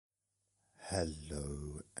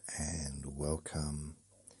Hello and welcome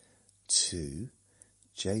to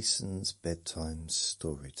Jason's Bedtime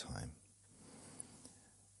Storytime.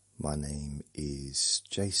 My name is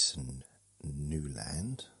Jason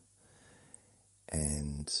Newland,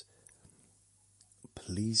 and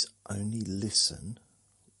please only listen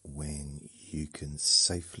when you can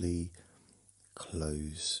safely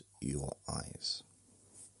close your eyes.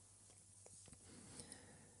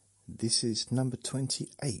 This is number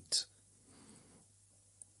 28.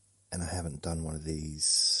 And I haven't done one of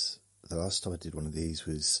these. The last time I did one of these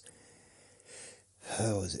was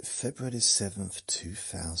February 7th,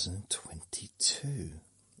 2022.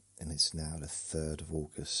 And it's now the 3rd of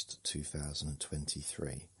August,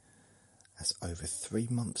 2023. That's over 3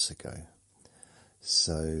 months ago.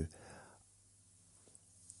 So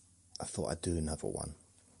I thought I'd do another one,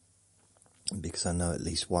 because I know at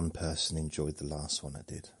least one person enjoyed the last one I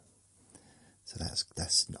did. So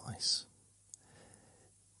that's nice.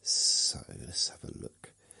 So let's have a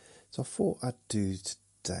look. So I thought I'd do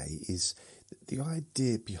today is the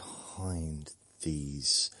idea behind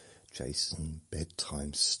these Jason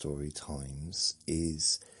Bedtime Story Times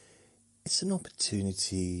is it's an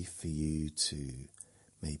opportunity for you to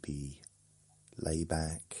maybe lay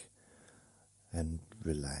back and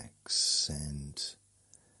relax and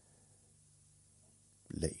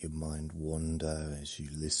let your mind wander as you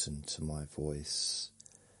listen to my voice,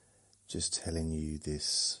 just telling you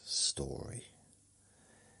this story.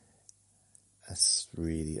 That's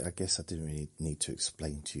really, I guess I didn't really need to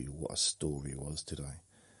explain to you what a story was, did I?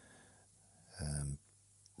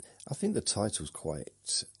 I think the title's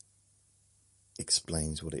quite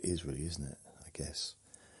explains what it is really, isn't it? I guess.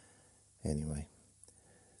 Anyway,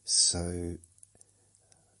 so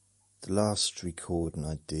the last recording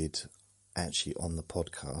I did actually on the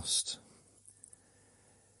podcast,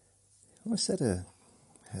 I said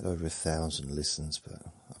had over 1,000 listens, but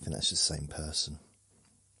I think that's the same person.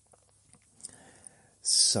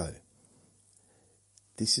 So,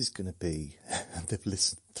 this is going to be, they've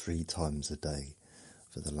listened 3 times a day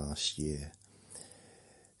for the last year.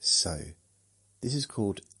 So, this is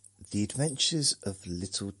called The Adventures of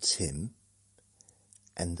Little Tim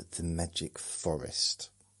and the Magic Forest,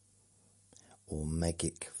 or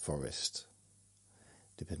Magic Forest,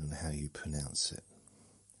 depending on how you pronounce it.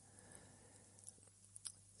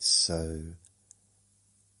 So,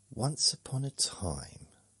 once upon a time,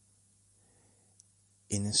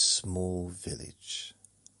 in a small village,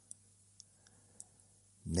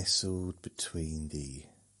 nestled between the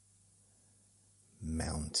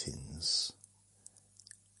mountains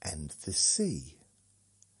and the sea,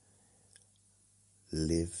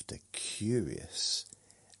 lived a curious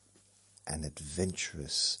and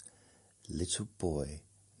adventurous little boy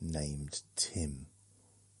named Tim.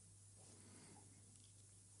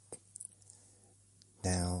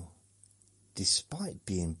 Now, despite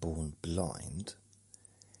being born blind,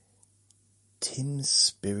 Tim's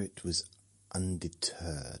spirit was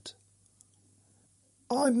undeterred.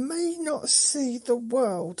 I may not see the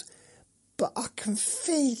world, but I can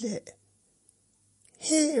feel it,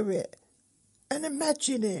 hear it, and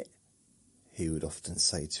imagine it, he would often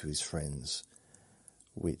say to his friends,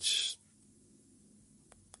 which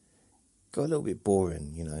got a little bit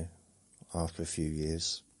boring, after a few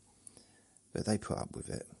years. But they put up with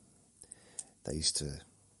it. They used to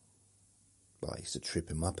trip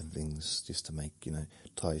him up and things, just to make,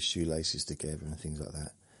 tie his shoelaces together and things like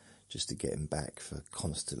that, just to get him back for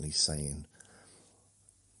constantly saying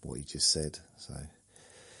what he just said. So,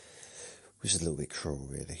 which is a little bit cruel,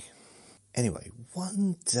 really. Anyway,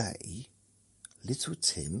 one day, little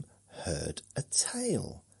Tim heard a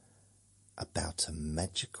tale about a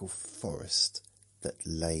magical forest that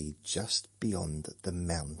lay just beyond the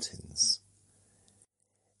mountains.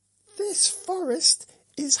 This forest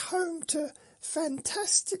is home to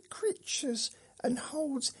fantastic creatures and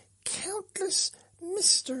holds countless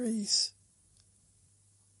mysteries.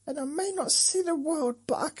 And I may not see the world,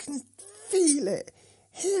 but I can feel it,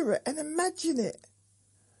 hear it, and imagine it.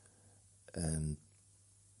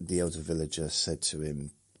 The elder villager said to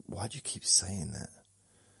him, why do you keep saying that?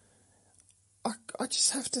 I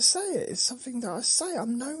just have to say it. It's something that I say.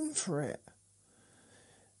 I'm known for it.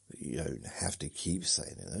 But you don't have to keep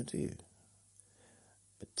saying it, though, do you?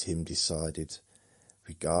 But Tim decided,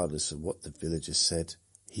 regardless of what the villagers said,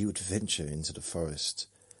 he would venture into the forest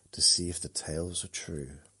to see if the tales were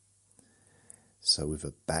true. So with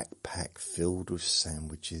a backpack filled with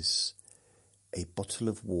sandwiches, a bottle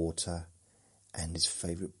of water, and his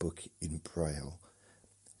favourite book in Braille,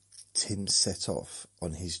 Tim set off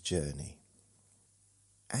on his journey.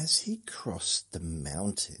 As he crossed the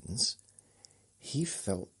mountains, He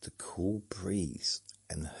felt the cool breeze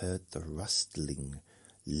and heard the rustling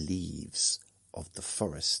leaves of the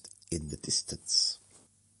forest in the distance.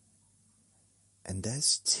 And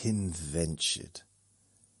as Tim ventured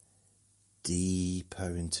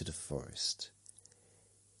deeper into the forest,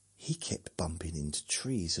 he kept bumping into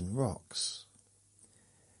trees and rocks.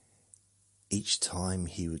 Each time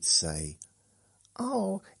he would say,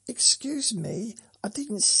 "Oh, excuse me, I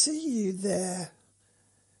didn't see you there."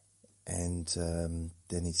 And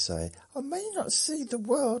then he'd say, "I may not see the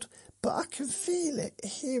world, but I can feel it,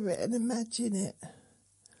 hear it and imagine it."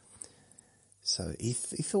 So he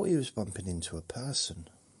thought he was bumping into a person,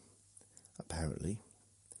 apparently.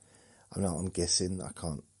 I'm guessing, I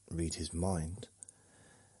can't read his mind.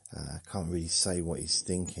 I can't really say what he's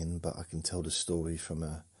thinking, but I can tell the story from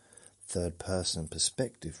a third-person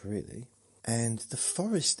perspective, really. And the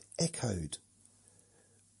forest echoed.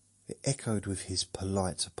 It echoed with his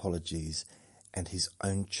polite apologies and his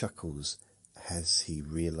own chuckles as he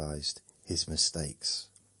realised his mistakes.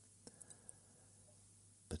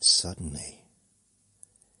 But suddenly,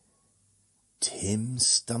 Tim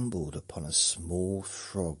stumbled upon a small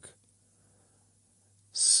frog.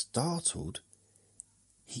 Startled,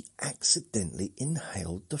 he accidentally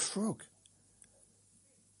inhaled the frog,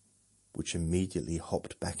 which immediately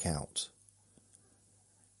hopped back out.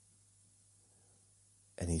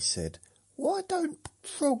 And he said, "Why don't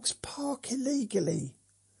frogs park illegally?"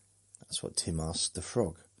 That's what Tim asked the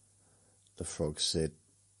frog. The frog said,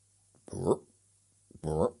 "Brr,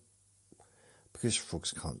 brr," because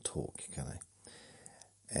frogs can't talk, can they?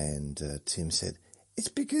 And Tim said, "It's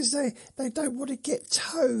because they don't want to get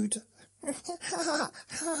towed."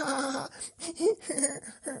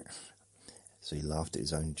 So he laughed at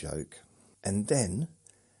his own joke. And then,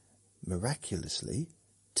 miraculously,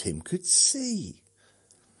 Tim could see.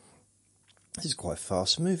 This is quite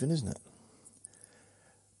fast moving, isn't it?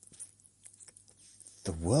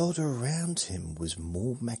 The world around him was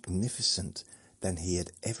more magnificent than he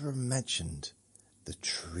had ever imagined. The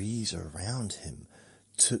trees around him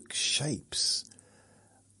took shapes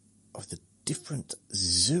of the different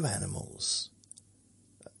zoo animals.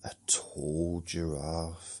 A tall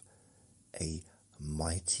giraffe, a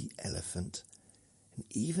mighty elephant, and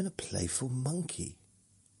even a playful monkey.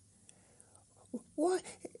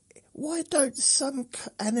 Why don't some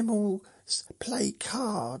animals play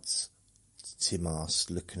cards?" Tim asked,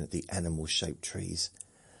 looking at the animal-shaped trees.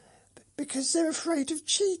 "Because they're afraid of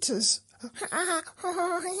cheetahs."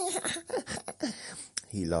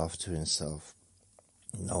 He laughed to himself.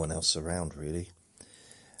 No one else around, really,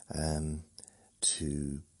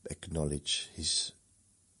 to acknowledge his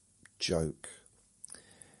joke.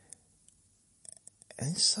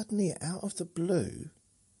 And suddenly, out of the blue,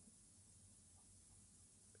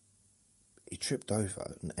 he tripped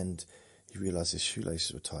over and he realised his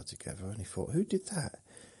shoelaces were tied together, and he thought, "Who did that?"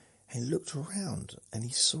 And he looked around and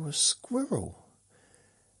he saw a squirrel.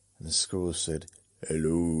 And the squirrel said,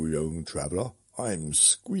 "Hello, young traveller, I'm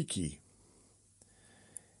Squeaky."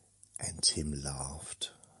 And Tim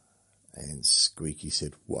laughed. And Squeaky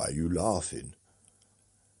said, "Why are you laughing?"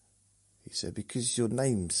 He said, "Because your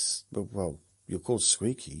name's, well, you're called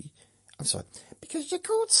Squeaky." "I'm sorry." "Because you're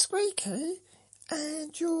called Squeaky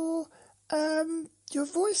and your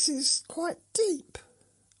voice is quite deep."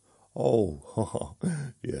 "Oh,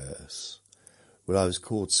 yes. Well, I was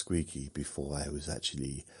called Squeaky before I was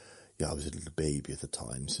actually, I was a little baby at the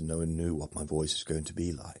time, so no one knew what my voice was going to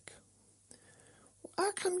be like."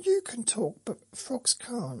 "How come you can talk but frogs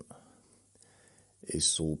can't?"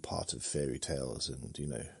 "It's all part of fairy tales and,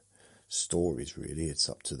 stories, really. It's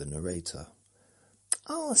up to the narrator."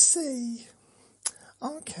 "Oh, I see.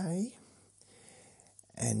 Okay."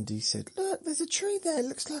 And he said, "Look, there's a tree there. It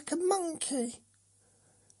looks like a monkey."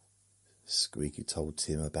 Squeaky told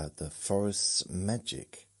Tim about the forest's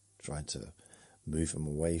magic, trying to move him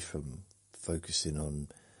away from focusing on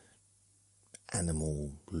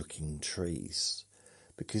animal-looking trees,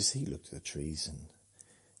 because he looked at the trees and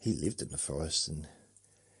he lived in the forest, and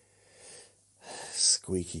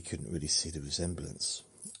Squeaky couldn't really see the resemblance.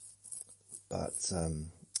 But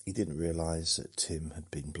he didn't realise that Tim had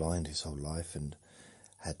been blind his whole life and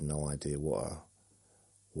had no idea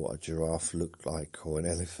what a giraffe looked like, or an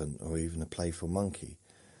elephant, or even a playful monkey.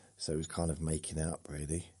 So he was kind of making it up,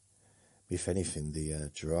 really. If anything, the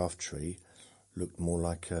giraffe tree looked more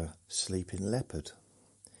like a sleeping leopard,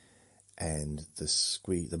 and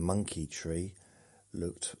the monkey tree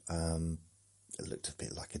looked a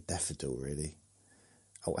bit like a daffodil, really.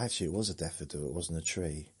 Oh, actually, it was a daffodil. It wasn't a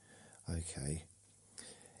tree. Okay.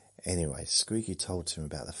 Anyway, Squeaky told him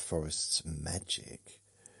about the forest's magic,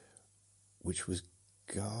 which was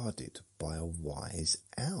guarded by a wise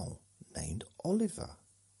owl named Oliver.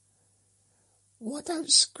 Why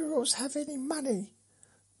don't squirrels have any money?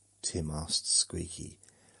 Tim asked Squeaky.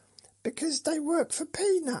 Because they work for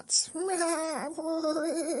peanuts.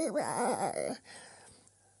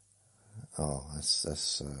 Oh,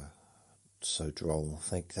 that's so droll. I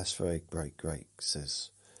think that's very great, says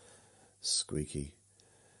Squeaky.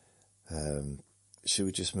 Should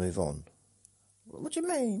we just move on? What do you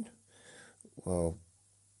mean? Well,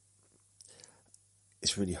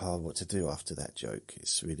 it's really hard what to do after that joke.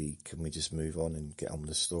 It's really, can we just move on and get on with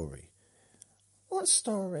the story? What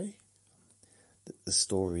story? The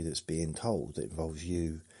story that's being told that involves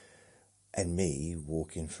you and me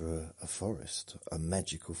walking through a forest, a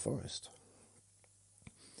magical forest.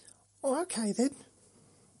 Oh, okay then.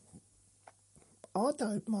 I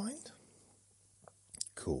don't mind.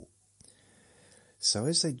 Cool. So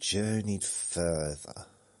as they journeyed further,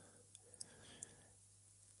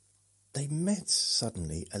 they met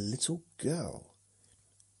suddenly a little girl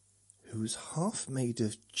who was half made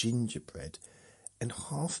of gingerbread and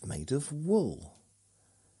half made of wool.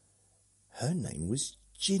 Her name was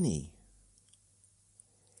Ginny.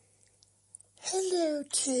 Hello,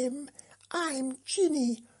 Tim. I'm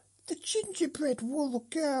Ginny, the gingerbread wool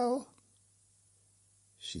girl,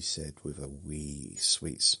 she said with a wee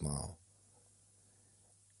sweet smile.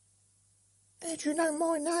 How do you know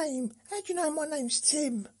my name? How do you know my name's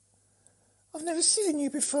Tim? I've never seen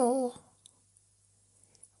you before.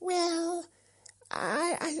 Well,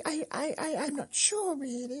 I'm not sure,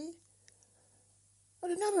 really.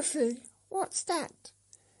 And another thing, what's that?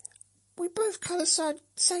 We both kind of sound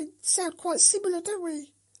quite similar, don't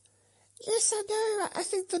we? Yes, I know. I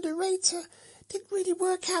think the narrator didn't really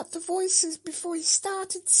work out the voices before he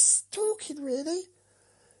started talking, really.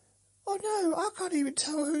 Oh no, I can't even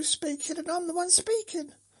tell who's speaking and I'm the one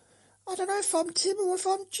speaking. I don't know if I'm Tim or if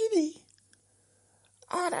I'm Ginny.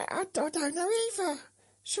 I don't know either.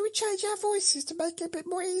 Shall we change our voices to make it a bit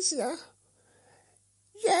more easier?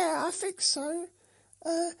 Yeah, I think so.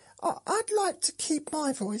 I'd like to keep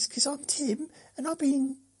my voice because I'm Tim and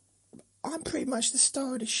I'm pretty much the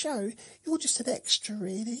star of the show. You're just an extra,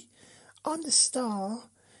 really. I'm the star.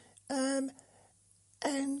 And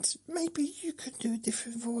maybe you could do a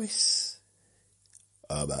different voice.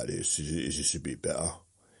 How about this? Is this a bit better?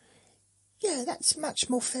 Yeah, that's much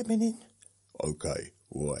more feminine. Okay,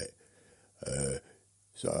 right.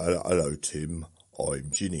 So, hello, Tim. I'm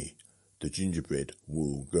Ginny, the gingerbread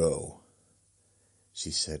wool girl,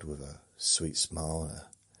 she said with a sweet smile and a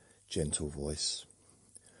gentle voice.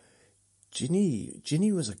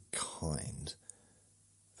 Ginny was a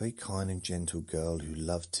very kind and gentle girl who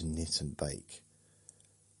loved to knit and bake.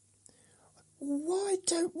 Why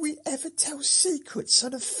don't we ever tell secrets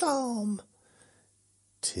on a farm?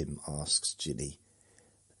 Tim asks Ginny.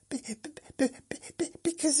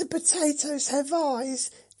 Because the potatoes have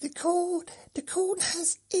eyes, the corn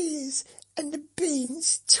has ears, and the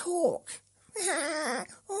beans talk. I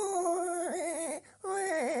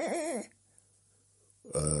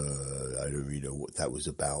don't really know what that was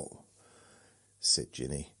about, said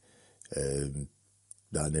Ginny.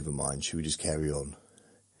 No, never mind. Should we just carry on?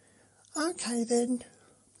 Okay, then.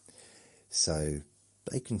 So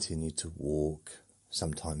they continued to walk.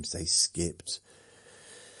 Sometimes they skipped.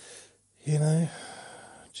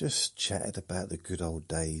 Just chatted about the good old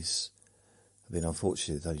days. I mean,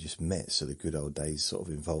 unfortunately, they just met, so the good old days sort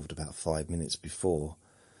of involved about 5 minutes before.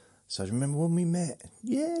 So I remember when we met.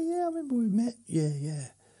 Yeah, I remember we met. Yeah.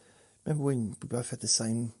 Remember when we both had the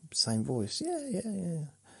same voice? Yeah.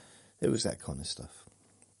 It was that kind of stuff.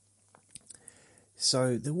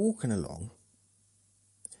 So they're walking along,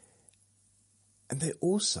 and they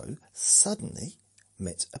also suddenly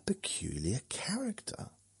met a peculiar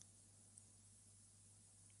character.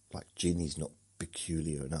 Like Ginny's not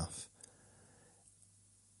peculiar enough.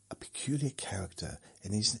 A peculiar character,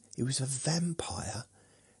 and he was a vampire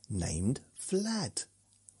named Vlad.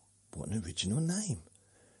 What an original name.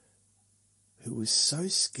 Who was so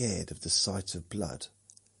scared of the sight of blood.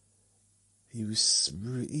 He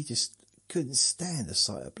just couldn't stand the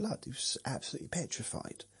sight of blood. He was absolutely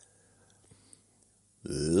petrified.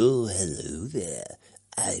 Oh, hello there.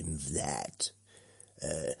 I'm Vlad.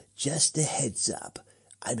 Just a heads up.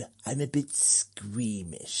 I'm a bit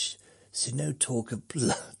squeamish, so no talk of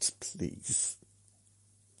blood, please.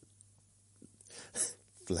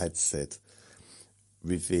 Vlad said,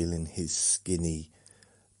 revealing his skinny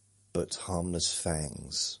but harmless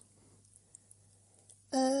fangs.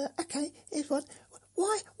 Okay, everyone,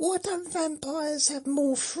 why don't vampires have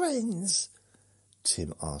more friends?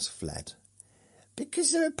 Tim asked Vlad.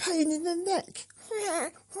 because they're a pain in the neck.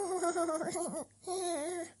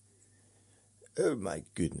 Oh my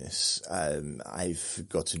goodness, I've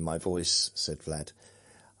forgotten my voice, said Vlad.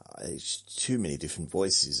 It's too many different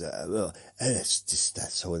voices.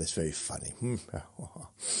 That's very funny.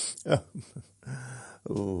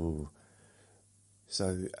 Oh.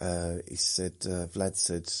 So, he said, Vlad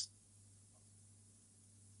said,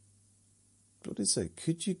 what did he say?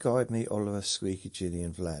 Could you guide me, Oliver, Squeaky, Ginny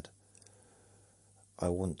and Vlad? I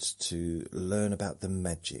want to learn about the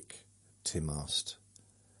magic, Tim asked.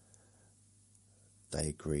 They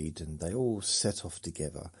agreed and they all set off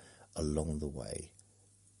together along the way.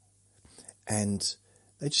 And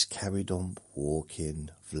they just carried on walking.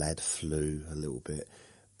 Vlad flew a little bit,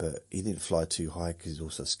 but he didn't fly too high because he's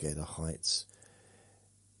also scared of heights.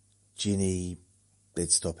 Ginny,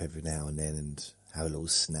 they'd stop every now and then and have a little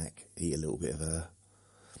snack, eat a little bit of her.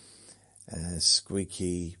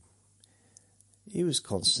 Squeaky, he was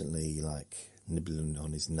constantly nibbling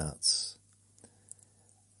on his nuts.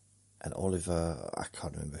 And Oliver, I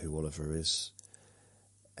can't remember who Oliver is.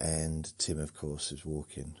 And Tim, of course, is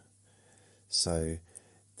walking. So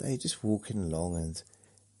they just walking along and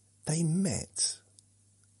they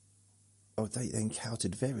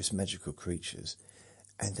encountered various magical creatures,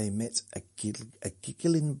 and they met a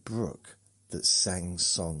giggling brook that sang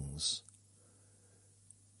songs.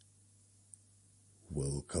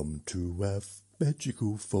 Welcome to our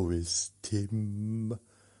magical forest, Tim.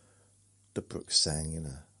 The brook sang in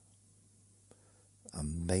a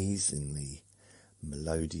amazingly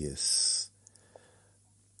melodious,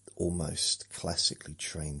 almost classically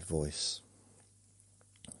trained voice.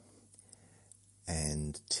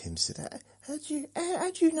 And Tim said, how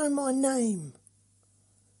do you know my name?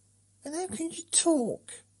 And how can you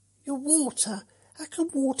talk? You're water. How can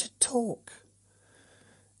water talk?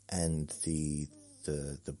 And the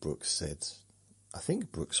brook said, I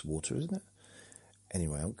think brook's water, isn't it?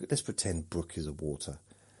 Anyway, let's pretend brook is a water.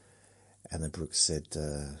 And the brook said,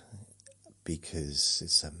 because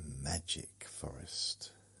it's a magic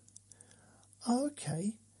forest. Oh,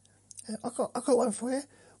 okay. I got one for you.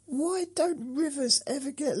 Why don't rivers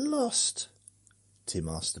ever get lost? Tim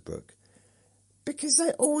asked the brook. Because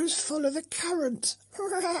they always follow the current.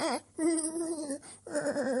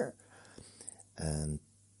 And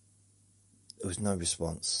there was no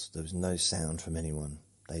response. There was no sound from anyone.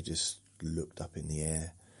 They just looked up in the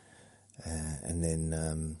air. And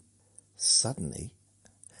then suddenly,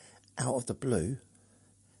 out of the blue,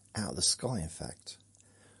 out of the sky in fact,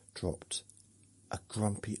 dropped a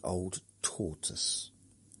grumpy old tortoise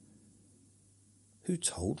who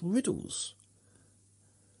told riddles.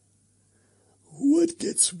 What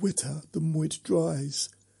gets wetter the more it dries?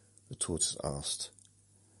 The tortoise asked,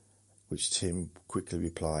 which Tim quickly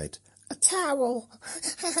replied, a towel.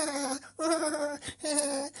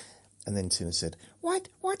 And then Tim said, Why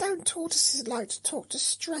don't tortoises like to talk to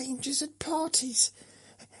strangers at parties?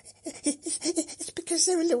 It's because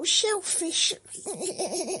they're a little shellfish.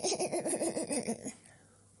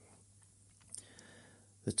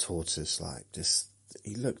 The tortoise,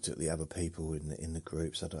 he looked at the other people in the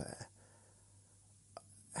group, said, why?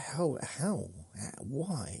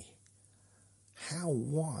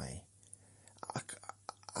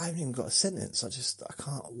 I haven't even got a sentence. I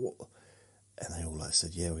can't. What? And they all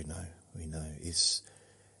said, yeah, we know.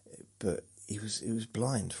 But he was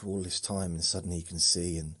blind for all this time, and suddenly he can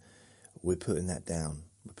see, and we're putting that down.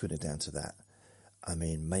 We're putting it down to that. I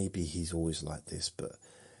mean, maybe he's always like this, but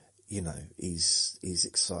he's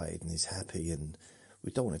excited and he's happy, and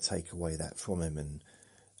we don't want to take away that from him. And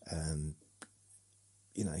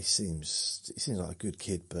he seems like a good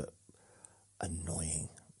kid, but annoying,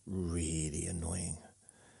 really annoying.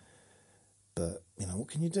 But what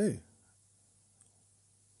can you do?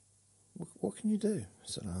 What can you do?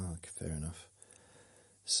 So, fair enough.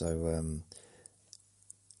 So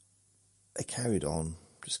they carried on,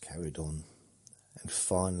 and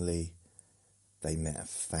finally they met a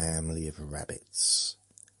family of rabbits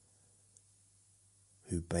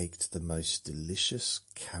who baked the most delicious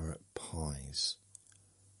carrot pies.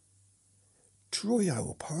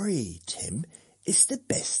 Royal pie, Tim, is the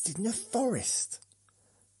best in the forest,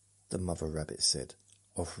 the mother rabbit said,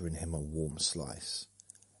 offering him a warm slice.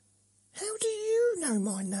 How do you know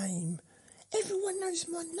my name? Everyone knows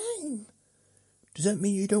my name. Does that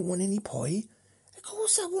mean you don't want any pie? Of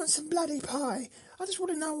course I want some bloody pie. I just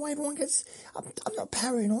want to know why everyone gets... I'm not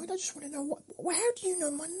paranoid, I just want to know how do you know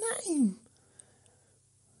my name?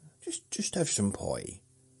 Just have some pie.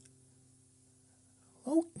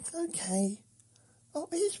 Oh, okay. Oh,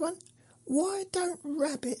 here's one. Why don't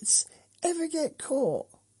rabbits ever get caught?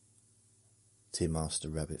 Tim asked the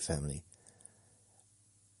rabbit family.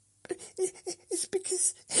 It's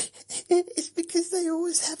because they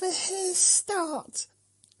always have a hair start.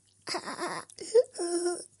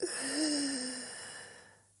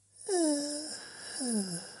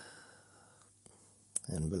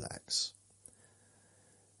 And relax.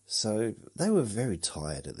 So they were very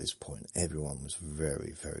tired at this point. Everyone was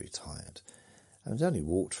very, very tired. And they'd only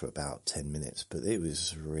walked for about 10 minutes, but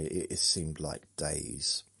it seemed like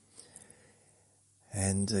days.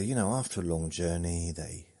 And, after a long journey,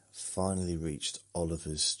 they finally reached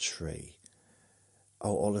Oliver's tree.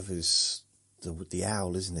 Oh, Oliver's the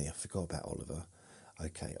owl, isn't he? I forgot about Oliver.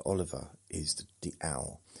 Okay, Oliver is the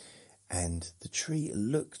owl. And the tree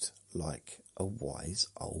looked like a wise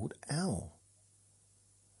old owl.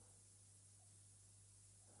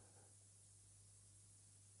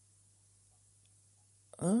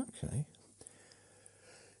 Okay.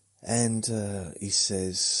 And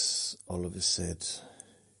Oliver said,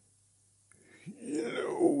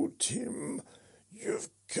 "Hello, Tim. You've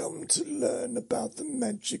come to learn about the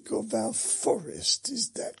magic of our forest, is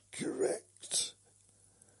that correct?"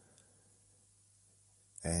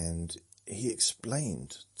 And he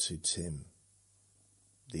explained to Tim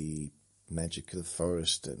the magic of the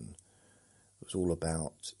forest, and it was all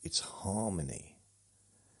about its harmony.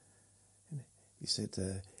 And he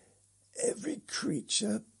said, "Every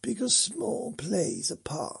creature, big or small, plays a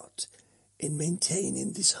part in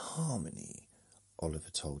maintaining this harmony,"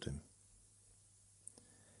 Oliver told him.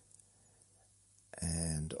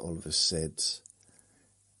 And Oliver said,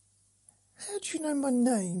 "How do you know my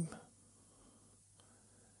name?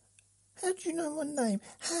 How do you know my name?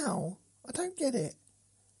 How? I don't get it.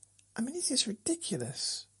 I mean, this is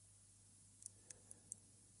ridiculous.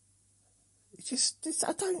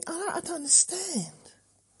 I don't understand."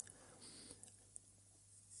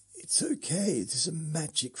 "It's okay, it is a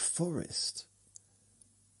magic forest.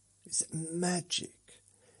 It's magic.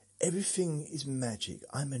 Everything is magic.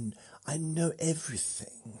 I know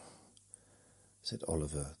everything," said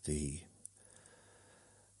Oliver, the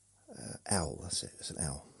owl. That's it, it's an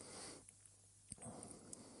owl.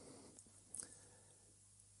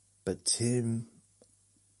 But Tim,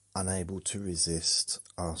 unable to resist,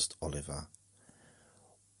 asked Oliver,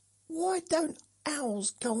 "Why don't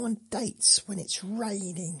owls go on dates when it's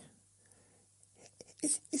raining?"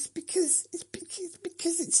 It's because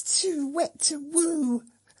it's too wet to woo."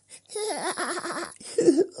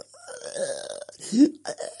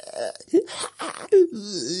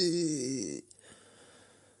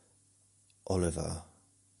 Oliver,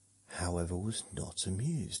 however, was not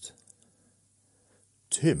amused.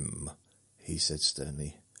 "Tim," he said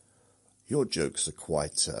sternly, "your jokes are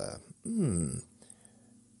quite,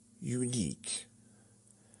 unique.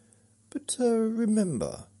 But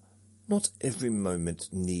remember, not every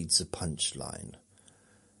moment needs a punchline.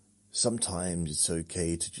 Sometimes it's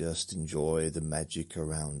okay to just enjoy the magic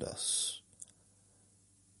around us.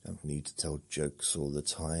 Don't need to tell jokes all the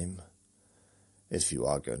time. If you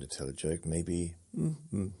are going to tell a joke, maybe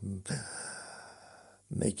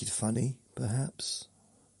make it funny, perhaps."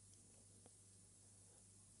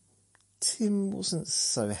 Tim wasn't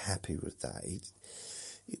so happy with that.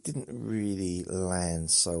 It didn't really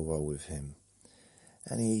land so well with him.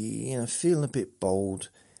 And he, feeling a bit bold,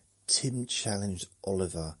 Tim challenged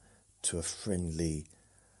Oliver to a friendly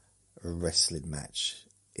wrestling match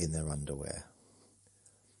in their underwear.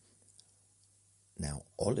 Now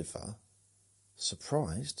Oliver,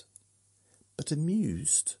 surprised but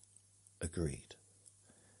amused, agreed.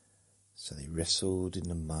 So they wrestled in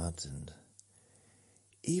the mud, and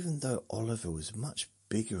even though Oliver was much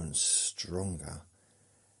bigger and stronger,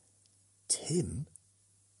 Tim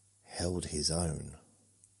held his own.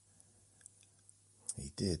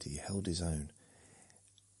 He did, he held his own.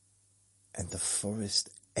 And the forest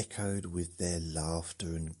echoed with their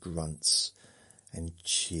laughter and grunts and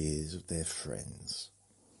cheers of their friends.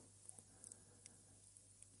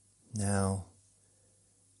 Now,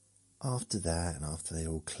 after that, and after they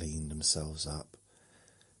all cleaned themselves up,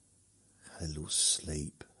 had a little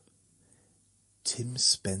sleep, Tim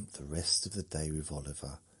spent the rest of the day with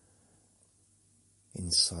Oliver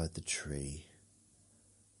inside the tree,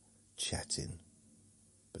 chatting.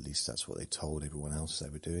 At least that's what they told everyone else they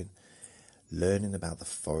were doing. Learning about the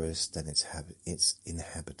forest and its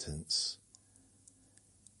inhabitants.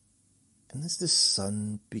 And as the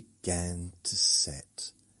sun began to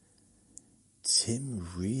set,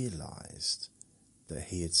 Tim realised that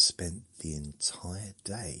he had spent the entire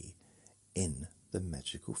day in the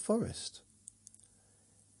magical forest.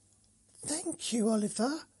 "Thank you,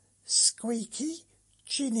 Oliver, Squeaky,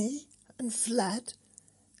 Ginny and Flad,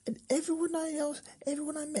 and everyone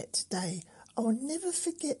I met today. I will never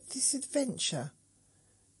forget this adventure,"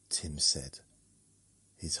 Tim said,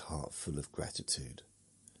 his heart full of gratitude.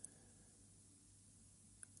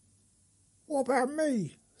 What about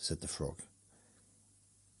me? Said the frog.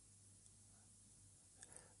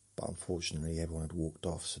 But unfortunately everyone had walked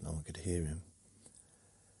off, so no one could hear him.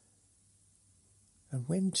 And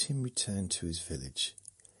when Tim returned to his village,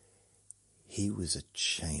 he was a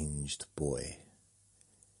changed boy.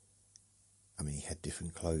 I mean, he had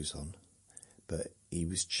different clothes on, but he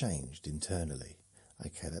was changed internally.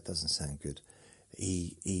 Okay, that doesn't sound good.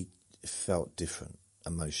 He felt different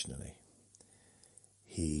emotionally.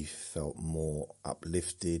 He felt more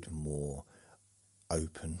uplifted, more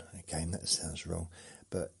open. Again, that sounds wrong.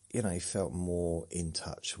 But, you know, he felt more in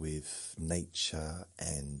touch with nature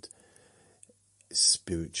and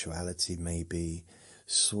spirituality, maybe.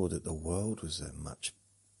 Saw that the world was a much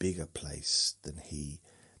bigger place than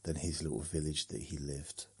his little village that he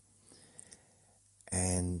lived.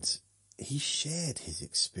 And he shared his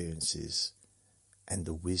experiences and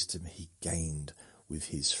the wisdom he gained with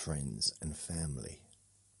his friends and family.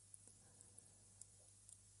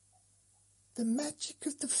 The magic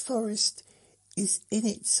of the forest is in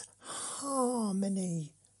its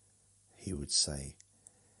harmony, he would say.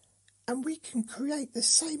 And we can create the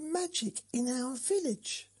same magic in our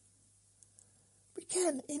village. We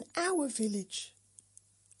can, in our village.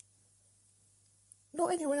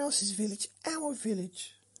 Not anyone else's village, our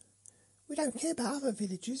village. We don't care about other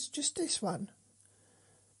villages, just this one.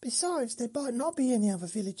 Besides, there might not be any other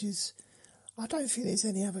villages. I don't think there's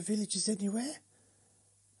any other villages anywhere.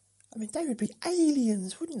 I mean, they would be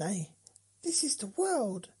aliens, wouldn't they? This is the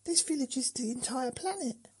world. This village is the entire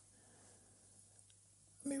planet.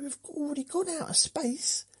 I mean, we've already gone out of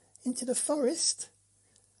space into the forest.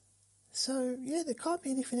 So, yeah, there can't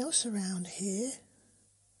be anything else around here.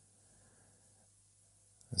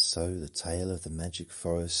 And so the tale of the magic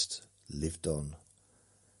forest lived on.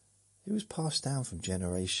 It was passed down from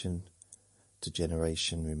generation to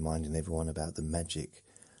generation, reminding everyone about the magic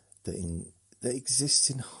that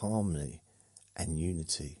exists in harmony and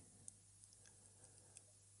unity.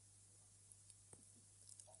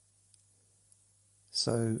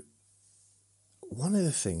 So, one of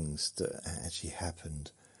the things that actually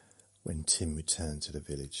happened when Tim returned to the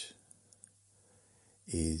village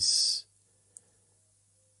is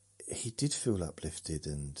he did feel uplifted,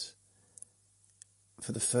 and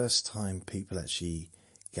for the first time people actually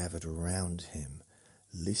gathered around him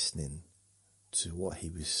listening to what he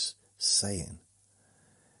was saying,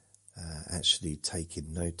 actually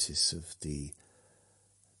taking notice of the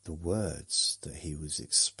words that he was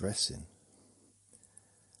expressing.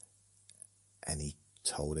 And he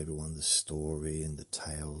told everyone the story and the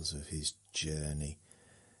tales of his journey.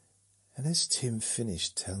 And as Tim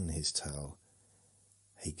finished telling his tale,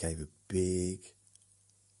 he gave a big,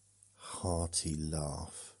 hearty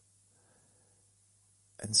laugh.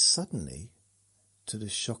 And suddenly, to the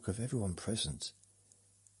shock of everyone present,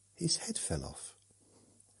 his head fell off.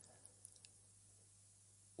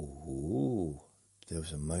 Ooh, there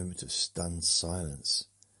was a moment of stunned silence.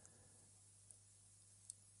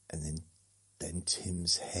 And then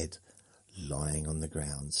Tim's head, lying on the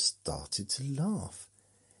ground, started to laugh.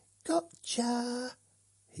 Gotcha,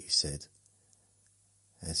 he said,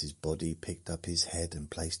 as his body picked up his head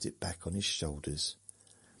and placed it back on his shoulders.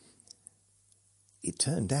 It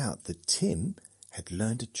turned out that Tim had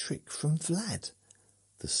learned a trick from Vlad,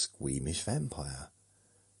 the squeamish vampire,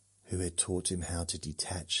 who had taught him how to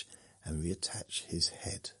detach and reattach his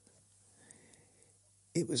head.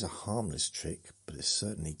 It was a harmless trick, but it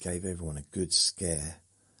certainly gave everyone a good scare.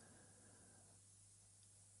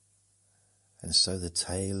 And so the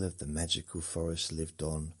tale of the magical forest lived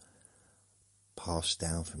on, passed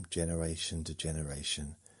down from generation to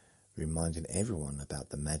generation, reminding everyone about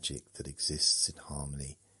the magic that exists in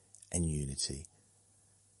harmony and unity,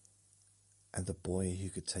 and the boy who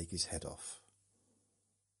could take his head off.